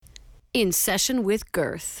In Session with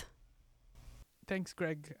Girth. Thanks,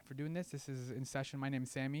 Greg, for doing this. This is In Session. My name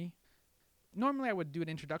is Sammy. Normally, I would do an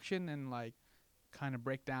introduction and kind of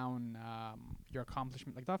break down your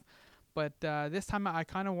accomplishment like stuff. But this time, I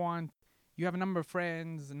kind of want you have a number of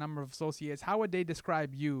friends, a number of associates. How would they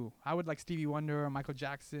describe you? How would Stevie Wonder or Michael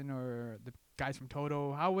Jackson or the guys from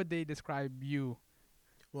Toto? How would they describe you?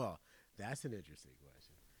 Well, that's an interesting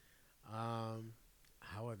question.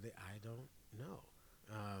 How are they? I don't know.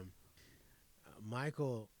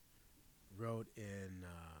 Michael wrote in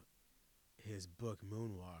his book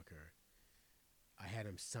Moonwalker. I had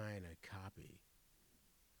him sign a copy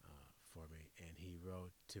for me, and he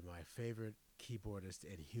wrote to my favorite keyboardist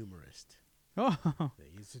and humorist. Oh,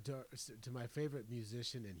 He's to my favorite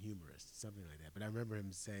musician and humorist, something like that. But I remember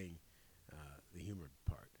him saying the humor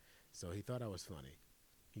part. So he thought I was funny.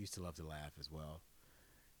 He used to love to laugh as well.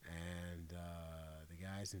 And the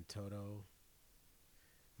guys in Toto,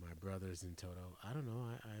 my brothers in Toto, I don't know.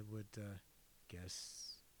 I would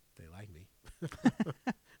guess they like me.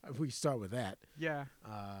 We start with that. yeah.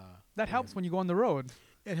 That helps when you go on the road.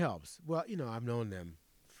 It helps. Well, I've known them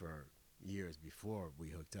for years before we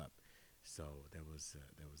hooked up, so there was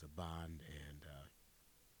a bond, and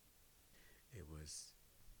it was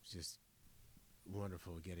just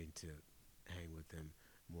wonderful getting to hang with them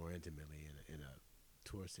more intimately in a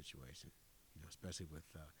tour situation. Especially with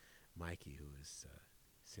Mikey, who has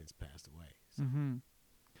since passed away. So. Mm-hmm.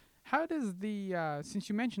 How does since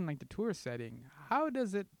you mentioned the tour setting, how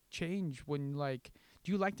does it change when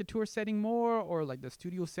do you like the tour setting more or the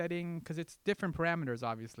studio setting? Because it's different parameters,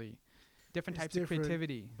 obviously, different It's types of different,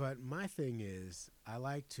 creativity. But my thing is, I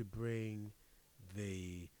like to bring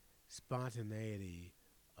the spontaneity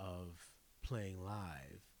of playing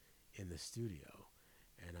live in the studio,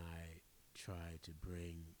 and I try to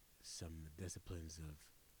bring some disciplines of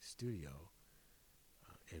studio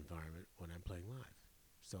environment when I'm playing live.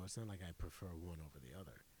 So it's not like I prefer one over the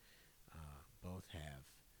other. Both have,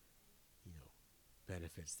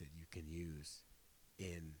 benefits that you can use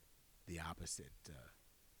in the opposite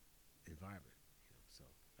environment. So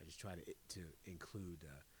I just try to include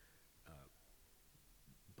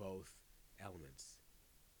both elements,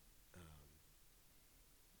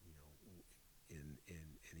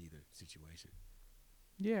 in either situation.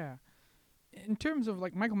 Yeah. In terms of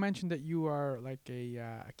Michael mentioned that you are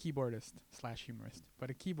a keyboardist slash humorist, but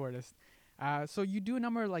a keyboardist. So you do a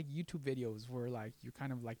number of YouTube videos where you're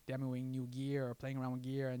kind of demoing new gear or playing around with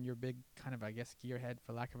gear, and you're big kind of gearhead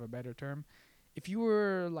for lack of a better term. If you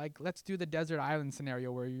were let's do the desert island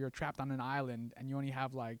scenario where you're trapped on an island and you only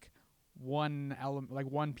have one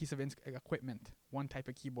element, one piece of equipment, one type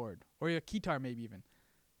of keyboard or a guitar maybe even.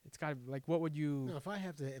 It's got to what would you? No,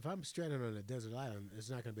 if I'm stranded on a desert island, there's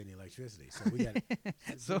not going to be any electricity. So we got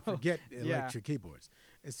So forget yeah, electric keyboards.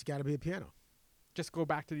 It's got to be a piano. just go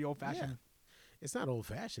back to the old fashioned. It's not old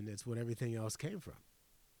fashioned. It's what everything else came from.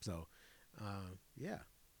 So,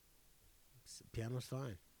 piano's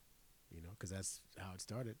fine. Because that's how it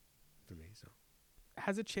started for me. So,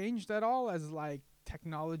 Has it changed at all as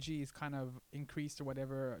technology is kind of increased or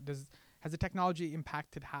whatever? Has the technology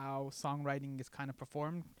impacted how songwriting is kind of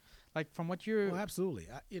performed? From what you're... well, absolutely.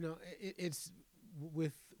 It's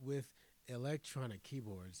with electronic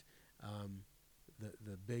keyboards.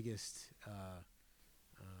 The biggest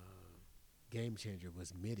game changer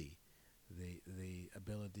was MIDI, the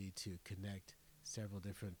ability to connect several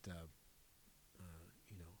different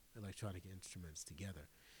electronic instruments together,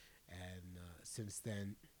 and since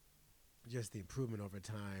then, just the improvement over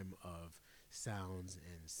time of sounds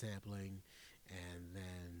and sampling, and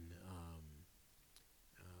then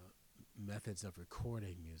methods of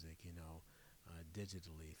recording music,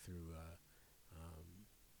 digitally through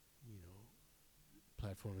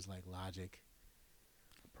platforms like Logic,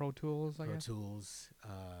 Pro Tools, I Pro guess. Tools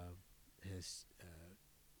has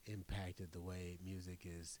impacted the way music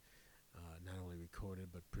is not only recorded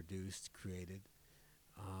but produced, created.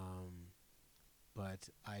 But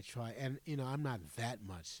I try, and I'm not that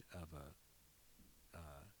much of a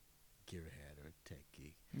gearhead or tech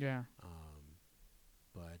geek. Yeah.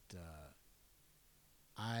 But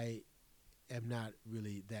I am not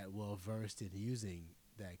really that well versed in using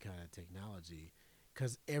that kind of technology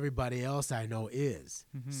because everybody else I know is.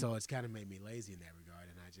 Mm-hmm. So it's kind of made me lazy in that regard,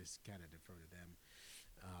 and I just kind of defer to them.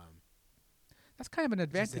 That's kind of an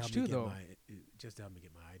advantage too, though. Just to help me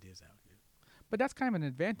get my ideas out. Yeah. But that's kind of an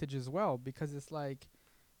advantage as well because it's like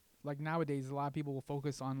nowadays a lot of people will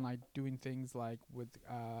focus on doing things with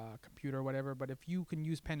computer or whatever. But if you can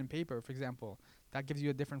use pen and paper, for example, that gives you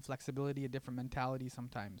a different flexibility, a different mentality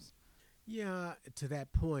sometimes. Yeah, to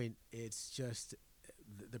that point, it's just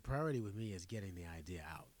the priority with me is getting the idea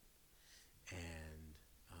out.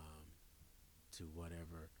 to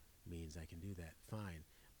whatever means I can do that, fine.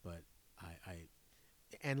 But I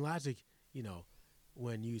and logic, you know,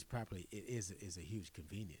 when used properly, it is a huge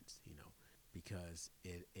convenience, you know, because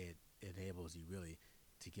it enables you really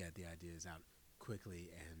to get the ideas out quickly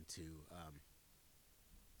and to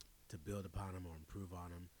build upon them or improve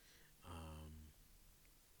on them. Um,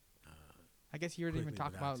 I guess you didn't even quickly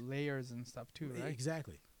talk without about layers and stuff too, right?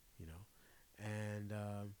 exactly, you know, and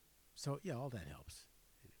so yeah, all that helps.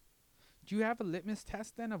 Do you have a litmus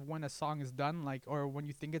test then of when a song is done, like, or when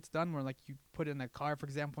you think it's done, where like you put it in a car, for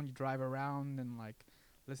example, and you drive around and like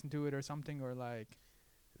listen to it or something, or like?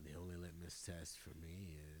 The only litmus test for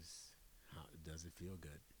me is how does it feel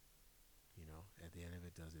good? You know, at the end of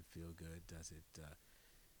it, does it feel good? Does it,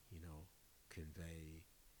 you know, convey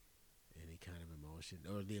any kind of emotion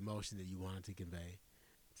or the emotion that you wanted to convey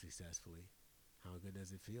successfully? How good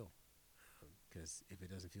does it feel? Because if it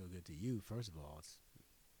doesn't feel good to you, first of all,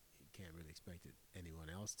 you can't really expect anyone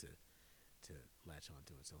else to latch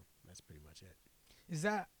onto it. So that's pretty much it. Is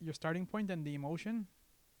that your starting point and the emotion?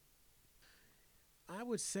 I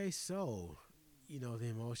would say so. You know, the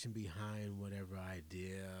emotion behind whatever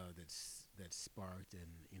idea that's sparked,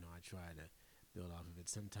 and you know, I try to build off of it.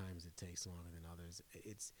 Sometimes it takes longer than others.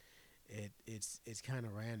 It's kind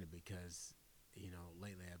of random because you know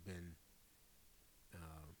lately I've been,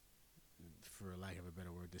 for lack of a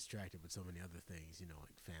better word, distracted with so many other things. You know,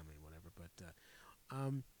 like family and whatever. But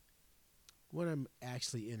when I'm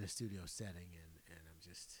actually in a studio setting and I'm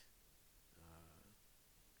just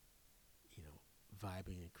you know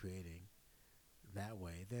vibing and creating that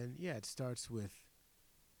way, then yeah, it starts with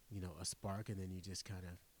you know a spark, and then you just kind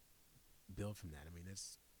of build from that. I mean,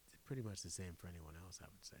 it's pretty much the same for anyone else, I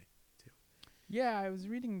would say, too. Yeah, I was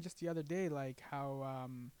reading just the other day like how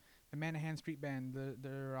the Manahan Street Band,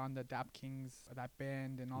 they're on the Dap Kings, that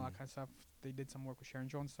band, and all that kind of stuff. They did some work with Sharon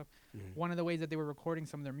Jones stuff. Mm-hmm. One of the ways that they were recording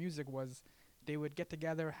some of their music was they would get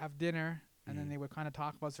together, have dinner, and then they would kind of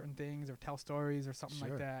talk about certain things or tell stories or something like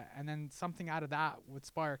Sure. that. And then something out of that would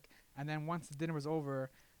spark. And then once the dinner was over,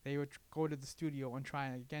 they would go to the studio and try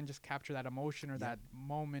and again just capture that emotion or Yep. that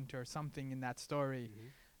moment or something in that story,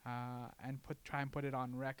 and try and put it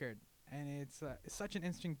on record. And it's such an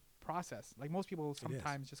interesting process. Like most people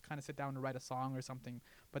sometimes just kind of sit down to write a song or something,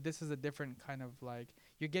 but this is a different kind of like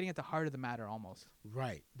you're getting at the heart of the matter almost.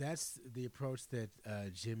 Right. That's the approach that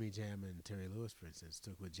Jimmy Jam and Terry Lewis, for instance,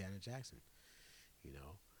 took with Janet Jackson, you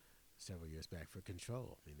know, several years back for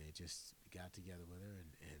Control. I mean, they just got together with her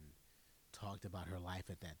and talked about her life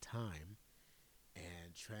at that time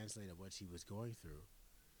and translated what she was going through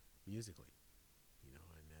musically, you know,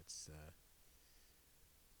 and that's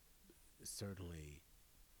certainly,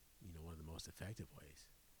 you know, one of the most effective ways.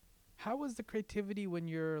 How was the creativity when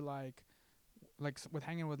you're like with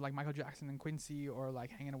hanging with like Michael Jackson and Quincy, or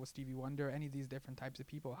like hanging out with Stevie Wonder, any of these different types of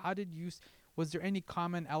people? How did you was there any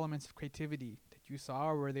common elements of creativity that you saw,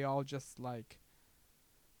 or were they all just like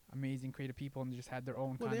amazing creative people and just had their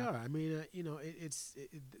own Well, kind they of? are. I mean, you know,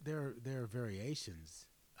 there are variations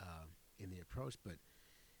in the approach, but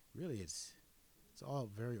really it's all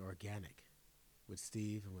very organic. With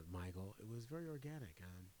Steve and with Michael, it was very organic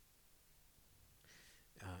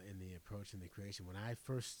in the approach and the creation. When I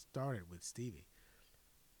first started with Stevie,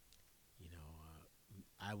 you know,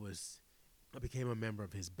 I became a member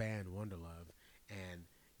of his band Wonderlove, and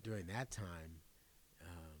during that time,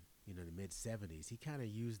 you know, the mid '70s, he kind of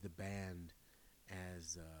used the band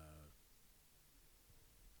as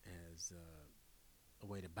a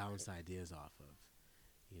way to bounce ideas off of.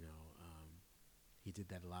 You know, he did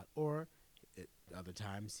that a lot. Or at other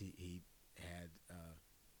times, he had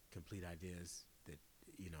complete ideas that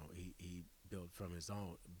you know he built on his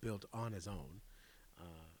own, built upon on his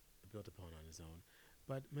own.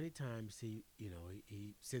 But many times you know,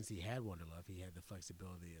 he since he had Wonderlove, he had the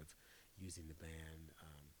flexibility of using the band,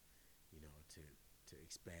 you know, to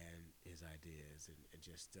expand his ideas and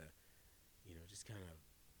just you know, just kind of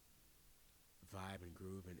vibe and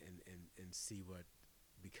groove and see what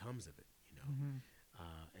becomes of it, you know.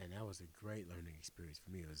 And that was a great learning experience for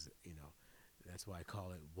me. It was, you know, that's why I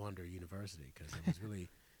call it Wonder University, because it was really,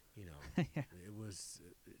 you know, Yeah. it was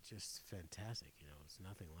just fantastic. You know, it's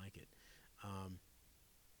nothing like it.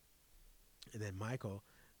 And then Michael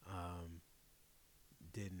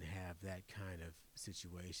didn't have that kind of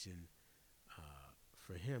situation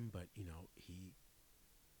for him, but you know, he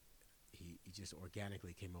just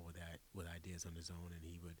organically came up with ideas on his own, and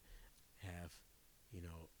he would have, you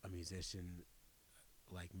know, a musician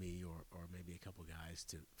like me or maybe a couple guys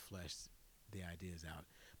to flesh the ideas out.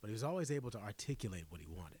 But he was always able to articulate what he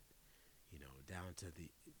wanted, you know, down to the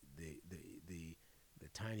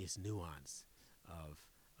tiniest nuance of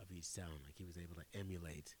of each sound. Like he was able to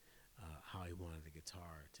emulate how he wanted the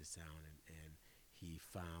guitar to sound, and he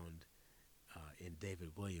found in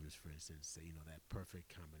David Williams, for instance, that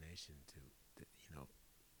perfect combination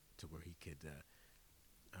to where he could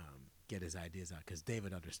get his ideas out, because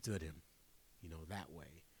David understood him, that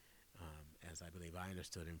way, as I believe I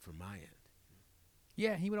understood him from my end.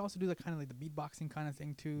 Yeah, he would also do the kind of like the beatboxing kind of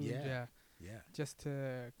thing too. Yeah. Just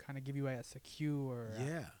to kind of give you a cue or.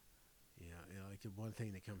 Yeah. Like one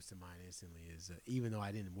thing that comes to mind instantly is, even though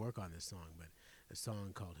I didn't work on this song, but a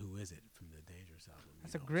song called "Who Is It" from the Dangerous album.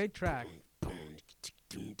 That's a great track.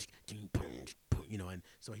 And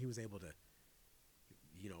so he was able to,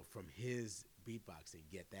 from his beatboxing,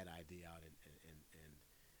 get that idea out and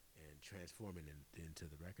transform it into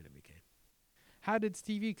the record it became. How did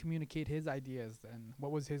Stevie communicate his ideas then?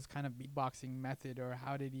 What was his kind of beatboxing method, or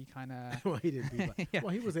how did he kind of? Well, he didn't beatbox. Yeah.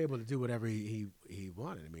 Well, he was able to do whatever he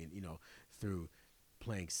wanted. I mean, through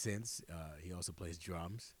playing synths. He also plays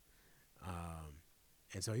drums.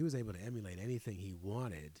 And so he was able to emulate anything he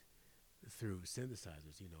wanted through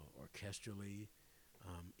synthesizers, orchestrally.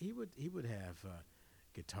 He would have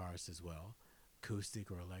guitarists as well, acoustic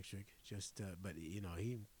or electric. But he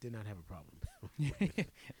did not have a problem.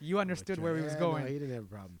 You understood where he was going. No, he didn't have a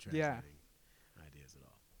problem translating ideas at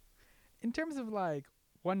all. In terms of like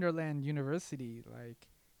Wonderland University, like,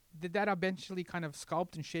 did that eventually kind of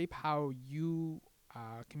sculpt and shape how you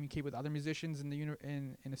communicate with other musicians in the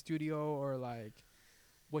in a studio, or like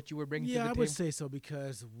what you were bringing to the table? Yeah, I would say so,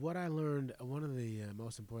 because what I learned, one of the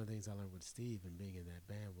most important things I learned with Steve and being in that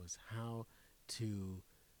band was how to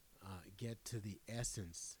get to the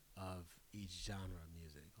essence of each genre of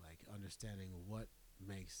music, like understanding what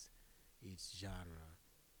makes each genre,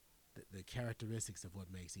 the characteristics of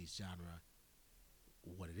what makes each genre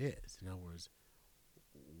what it is. In other words,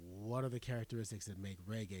 what are the characteristics that make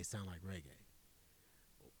reggae sound like reggae,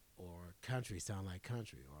 or country sound like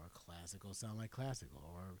country, or classical sound like classical,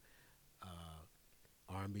 or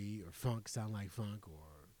R&B or funk sound like funk,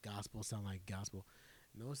 or gospel sound like gospel.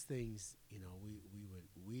 And those things, we would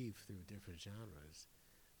weave through different genres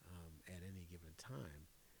at any given time,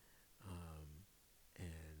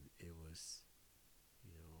 and it was,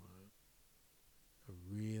 a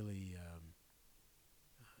really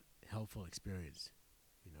helpful experience,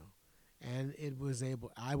 and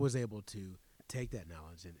I was able to take that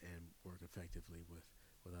knowledge and work effectively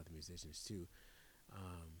with other musicians too,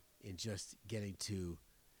 in just getting to,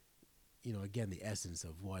 again, the essence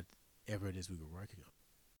of whatever it is we were working on.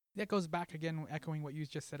 That goes back again, echoing what you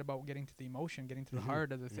just said about getting to the emotion, getting to the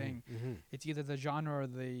heart of the thing. Mm-hmm. It's either the genre or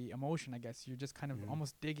the emotion, I guess. You're just kind of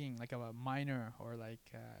almost digging like a miner or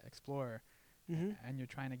like explorer, and you're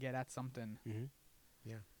trying to get at something. Mm-hmm.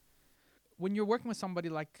 Yeah. When you're working with somebody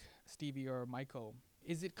like Stevie or Michael,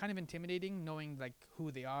 is it kind of intimidating knowing like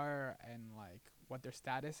who they are and like what their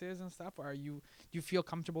status is and stuff? Or do you feel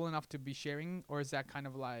comfortable enough to be sharing, or is that kind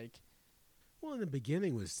of like? Well, in the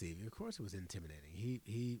beginning with Stevie, of course it was intimidating.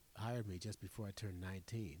 He hired me just before I turned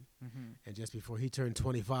 19, and just before he turned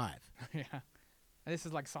 25. Yeah. And this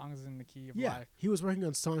is like Songs in the Key of Life. Yeah, he was working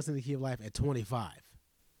on Songs in the Key of Life at 25.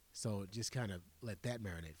 So just kind of let that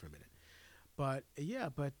marinate for a minute. But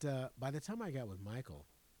by the time I got with Michael,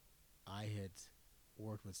 I had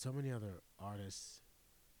worked with so many other artists,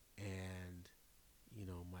 and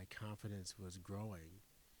my confidence was growing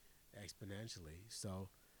exponentially. So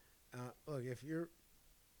look, if you're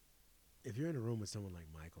in a room with someone like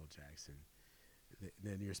Michael Jackson,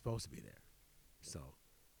 then you're supposed to be there. So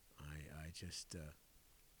I just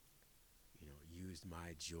used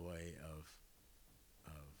my joy of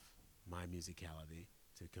my musicality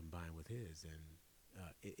to combine with his, and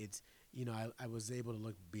it's I was able to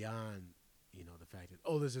look beyond the fact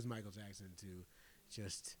that this is Michael Jackson, to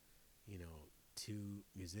just two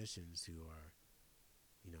musicians who are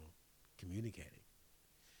communicating.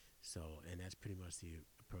 So, and that's pretty much the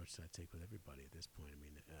approach that I take with everybody at this point. I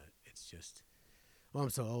mean, it's just,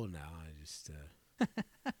 I'm so old now. I just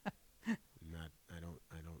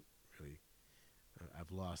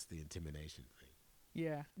I've lost the intimidation thing.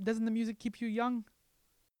 Yeah. Doesn't the music keep you young?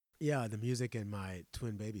 Yeah, the music and my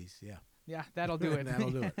twin babies. Yeah. Yeah, that'll do it.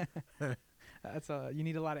 That'll do it. You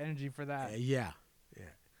need a lot of energy for that. Yeah.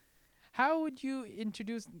 How would you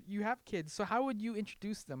introduce? You have kids, so how would you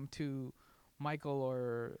introduce them to Michael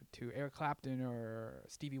or to Eric Clapton or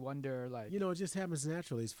Stevie Wonder? Like, it just happens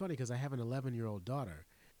naturally. It's funny because I have an 11-year-old daughter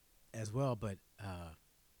as well, but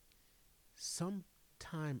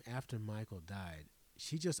sometime after Michael died,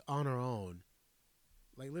 she just on her own,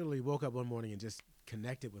 like literally woke up one morning and just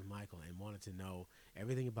connected with Michael and wanted to know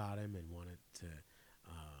everything about him and wanted to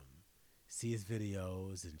see his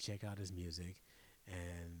videos and check out his music.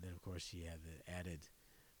 And then of course she had the added,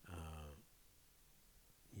 uh,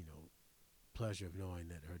 you know, pleasure of knowing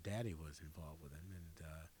that her daddy was involved with him, and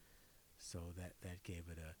so that gave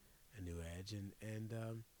it a new edge. And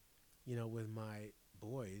you know, with my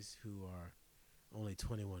boys who are only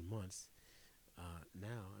 21 months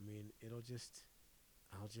now, I mean, I'll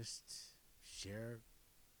just share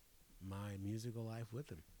my musical life with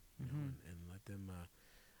them, you know, and let them,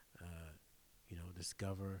 you know,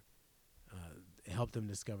 help them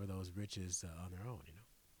discover those riches on their own, you know.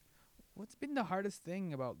 What's been the hardest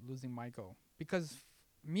thing about losing Michael? Because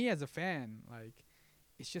me as a fan, like,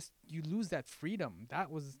 it's just you lose that freedom.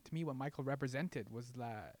 That was to me what Michael represented, was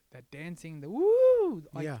that dancing, the woo,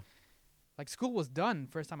 Yeah, like school was done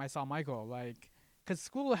first time I saw Michael, like, because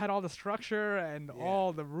school had all the structure and Yeah.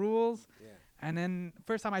 all the rules. yeah, And then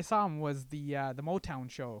first time I saw him was the Motown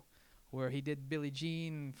show, where he did Billie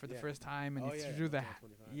Jean for the Yeah. first time, and Oh, he yeah, threw the Motown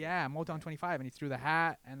 25, Motown 25, and he threw the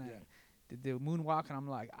hat and Yeah. did the moonwalk, and I'm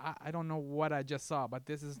like, I don't know what I just saw, but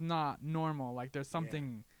this is not normal. Like, there's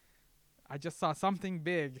something. I just saw something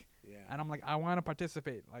big, yeah, and I'm like, I want to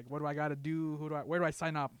participate. Like, what do I got to do? Where do I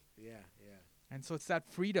sign up? yeah, yeah. And so it's that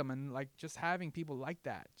freedom, and like just having people like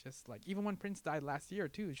that. Just like even when Prince died last year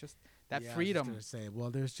too, it's just that Yeah, freedom. I was just gonna say, well,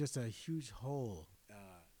 there's just a huge hole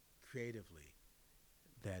creatively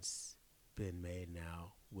that's been made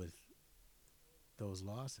now with those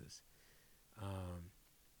losses.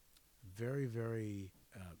 Very, very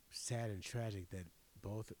sad and tragic that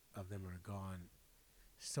both of them are gone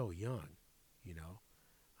so young, you know.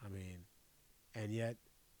 I mean, and yet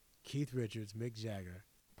Keith Richards, Mick Jagger,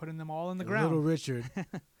 Putting them all in the and ground. Little Richard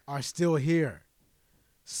are still here.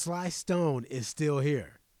 Sly Stone is still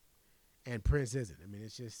here, and Prince isn't. I mean,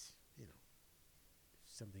 it's just, you know,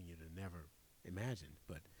 something you'd have never imagined.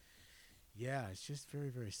 But yeah, it's just very,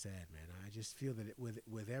 very sad, man. I just feel that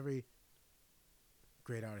with every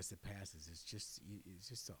great artist that passes, it's just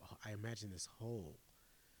I imagine this hole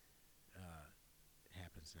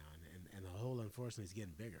happens now, and the hole unfortunately is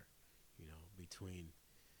getting bigger. You know, between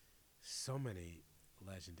so many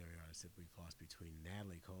legendary artists that we've lost, between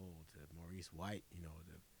Natalie Cole to Maurice White, you know,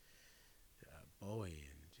 to Bowie,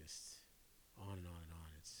 and just on and on and on.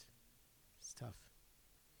 It's tough.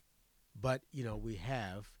 But, you know, we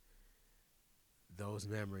have those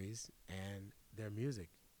memories and their music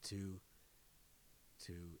to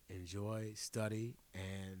enjoy, study,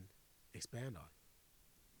 and expand on.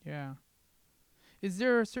 Yeah. Is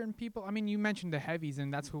there certain people? I mean, you mentioned the heavies,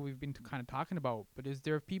 and that's what we've been kind of talking about. But is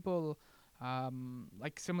there people,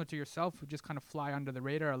 like similar to yourself, who just kind of fly under the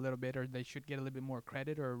radar a little bit, or they should get a little bit more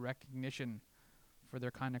credit or recognition for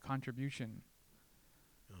their kind of contribution?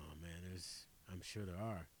 Oh man, I'm sure there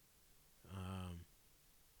are. I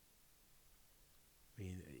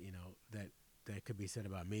mean, you know, that could be said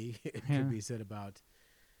about me. It Yeah. could be said about,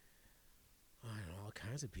 I don't know, all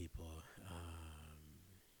kinds of people.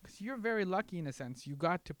 Because you're very lucky in a sense. You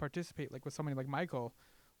got to participate like with somebody like Michael,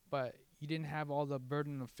 but you didn't have all the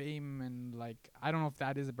burden of fame, and like, I don't know if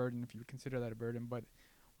that is a burden, if you would consider that a burden, but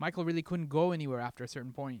Michael really couldn't go anywhere after a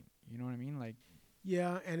certain point. You know what I mean? Like,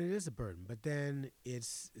 Yeah, and it is a burden, but then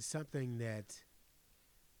it's something that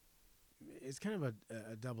it's kind of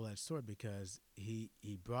a double-edged sword, because he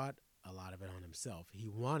brought a lot of it on himself. He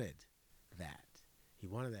wanted that. He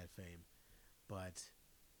wanted that fame, but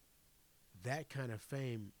that kind of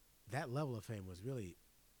fame, that level of fame, was really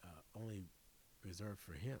only reserved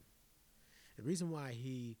for him. The reason why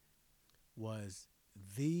he was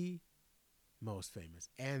the most famous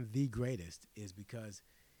and the greatest is because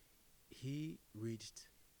he reached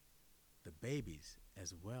the babies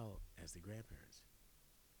as well as the grandparents.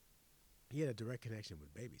 He had a direct connection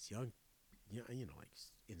with babies, young, you know, like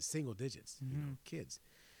in single digits, you know, kids,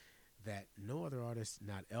 that no other artist,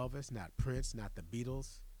 not Elvis, not Prince, not the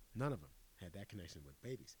Beatles, none of them had that connection with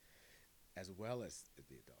babies, as well as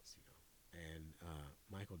the adults, you know. And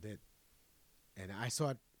Michael did, and I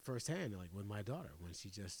saw it firsthand, like with my daughter, when she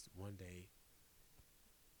just one day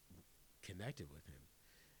connected with him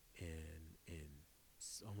in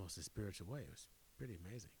almost a spiritual way. It was pretty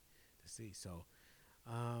amazing to see. So,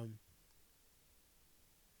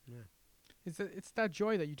 yeah. it's that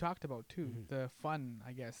joy that you talked about too, Mhm. the fun,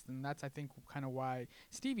 I guess, and that's, I think, kind of why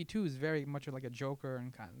Stevie too is very much like a joker,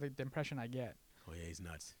 and kind of the impression I get. Oh yeah, he's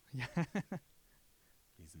nuts. Yeah.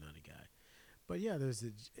 He's a nutty guy. But yeah, there's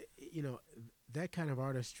you know, that kind of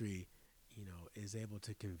artistry, you know, is able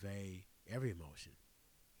to convey every emotion,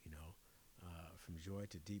 you know, from joy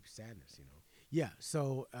to deep sadness, you know. Yeah,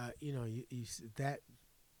 so you know, that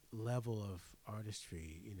level of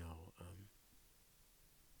artistry, you know,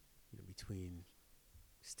 between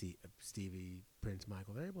Stevie, Prince,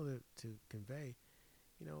 Michael, they're able to convey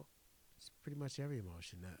you know, it's pretty much every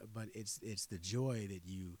emotion. But it's the joy that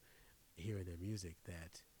you hear in their music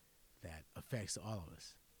that affects all of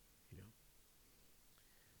us, you know.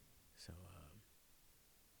 So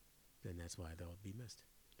then that's why they'll be missed.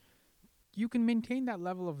 You can maintain that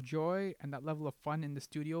level of joy and that level of fun in the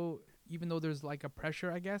studio, even though there's like a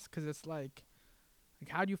pressure, I guess, because it's like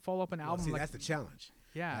how do you follow up an Well, album? see, Like, that's the challenge.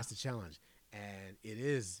 yeah, That's the challenge, and it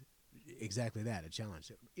is exactly that, a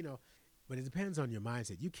challenge. You know, but it depends on your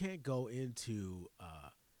mindset. You can't go into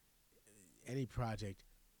any project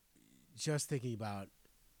just thinking about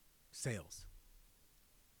sales.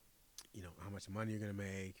 You know, how much money you're going to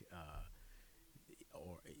make,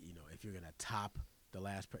 or you know, if you're going to top the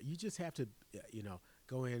last. You just have to, you know,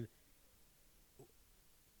 go in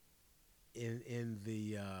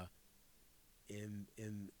the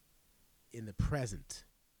in the present,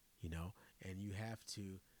 you know, and you have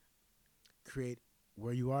to create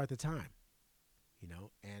where you are at the time, you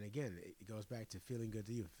know. And again, it goes back to feeling good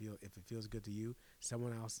to you. If it feels good to you,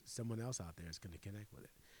 someone else out there is going to connect with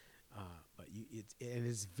it. But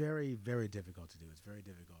it's very, very difficult to do. It's very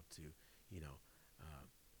difficult to, you know,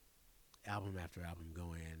 album after album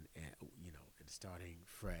go in and, you know, and starting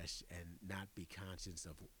fresh and not be conscious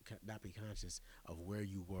of where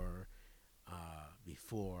you were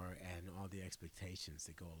before and all the expectations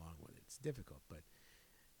that go along with it. It's difficult, but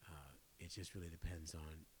it just really depends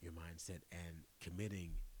on your mindset and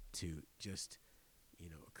committing to just,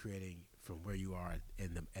 you know, creating from where you are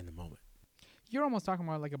in the moment. you're almost talking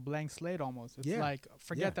about like a blank slate almost. It's Yeah. like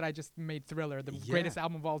forget Yeah. that I just made Thriller, the Yeah. greatest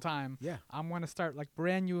album of all time. Yeah. I'm gonna start like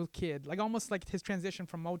brand new kid, like almost like his transition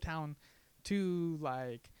from Motown to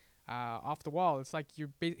like Off the Wall. It's like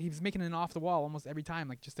he's making an Off the Wall almost every time,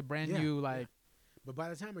 like just a brand Yeah, new yeah. like. But by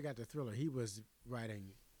the time I got to Thriller, he was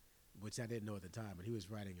writing, which I didn't know at the time, but he was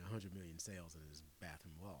writing 100 million sales in his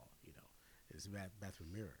bathroom wall, you know, his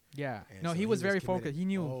bathroom mirror. Yeah, And no, so he was very committed. focused. He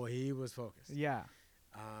knew. Oh, he was focused. Yeah,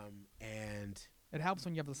 And it helps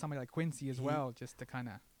when you have somebody like Quincy as well, just to kind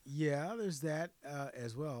of. yeah, there's that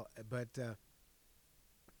as well. But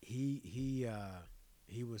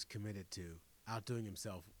he was committed to outdoing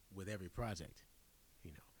himself with every project,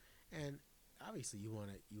 you know. And obviously, you want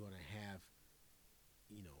to have,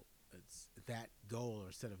 you know, it's that goal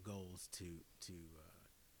or set of goals to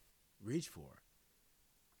reach for.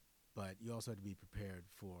 But you also have to be prepared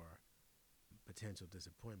for potential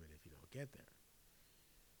disappointment if you don't get there.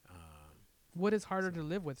 What is harder So- to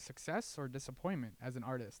live with, success or disappointment as an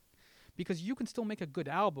artist? Because you can still make a good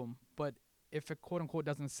album, but if it quote unquote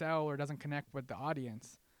doesn't sell or doesn't connect with the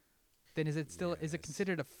audience, then is it Yes.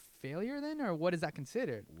 considered a failure then, or what is that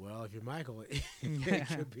considered? Well, if you're Michael, Yeah. it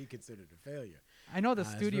could be considered a failure. I know the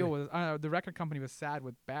it's studio very- was the record company was sad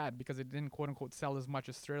with Bad because it didn't quote unquote sell as much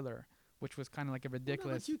as Thriller, which was kind of like a Well, no,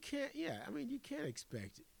 ridiculous but you can't. Yeah, I mean, you can't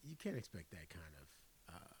expect that kind of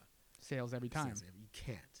sales every time. sales. You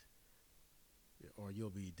can't, or you'll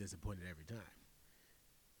be disappointed every time.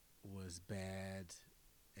 Was Bad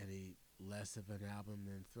any less of an album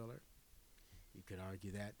than Thriller? You could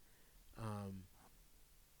argue that.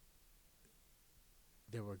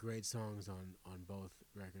 There were great songs on both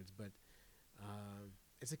records, but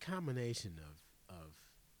it's a combination of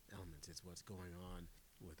elements. It's what's going on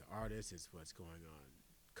with the artist. It's what's going on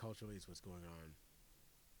culturally. It's what's going on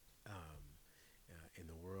in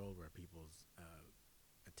the world where people's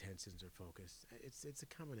attentions are focused. It's a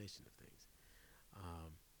combination of things.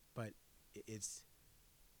 But it's,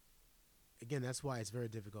 again, that's why it's very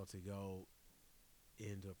difficult to go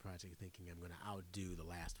into a project thinking I'm going to outdo the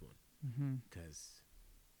last one, Mm-hmm. because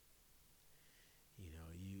you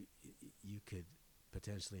know you could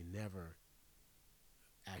potentially never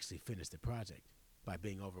actually finish the project by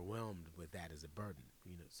being overwhelmed with that as a burden.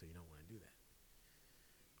 You know, so you don't want to do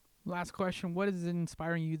that. Last question: what is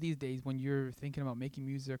inspiring you these days when you're thinking about making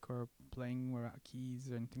music or playing keys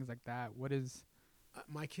and things like that? What is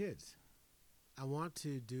My kids. I want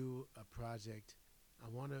to do a project. I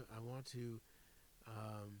want to.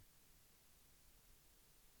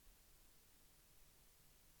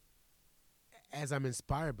 As I'm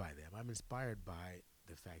inspired by them, I'm inspired by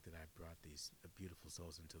the fact that I brought these beautiful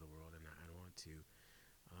souls into the world, and I want to.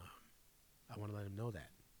 I want to let them know that,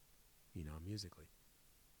 you know, musically.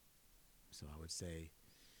 So I would say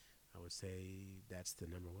that's the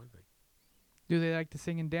number one thing. do they like to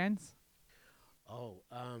sing and dance? Oh,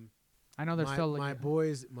 I know they're still my like,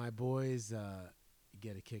 boys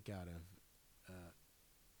get a kick out of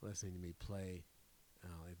listening to me play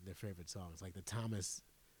like their favorite songs, like the Thomas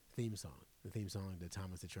theme song, to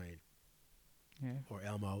Thomas the Train, yeah. or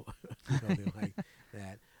Elmo, something like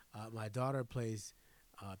that. My daughter plays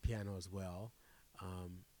piano as well.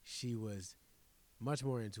 She was much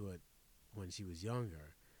more into it when she was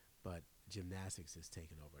younger, but gymnastics has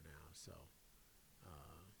taken over now. So,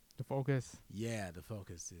 The focus. yeah, the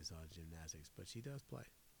focus is on gymnastics, but she does play.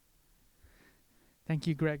 Thank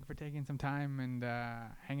you, Greg, for taking some time and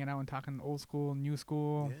hanging out and talking old school, new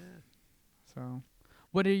school. Yeah. So,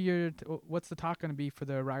 what are what's the talk going to be for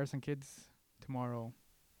the Ryerson kids tomorrow?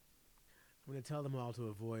 I'm going to tell them all to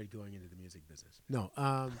avoid going into the music business. No,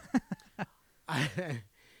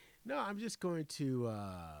 no, I'm just going to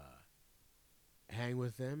hang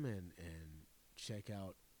with them and check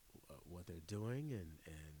out what they're doing and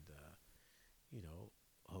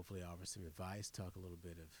hopefully offer some advice, talk a little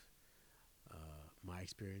bit of my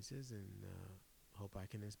experiences, and hope I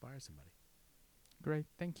can inspire somebody. Great.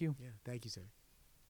 Thank you. Yeah, thank you, sir.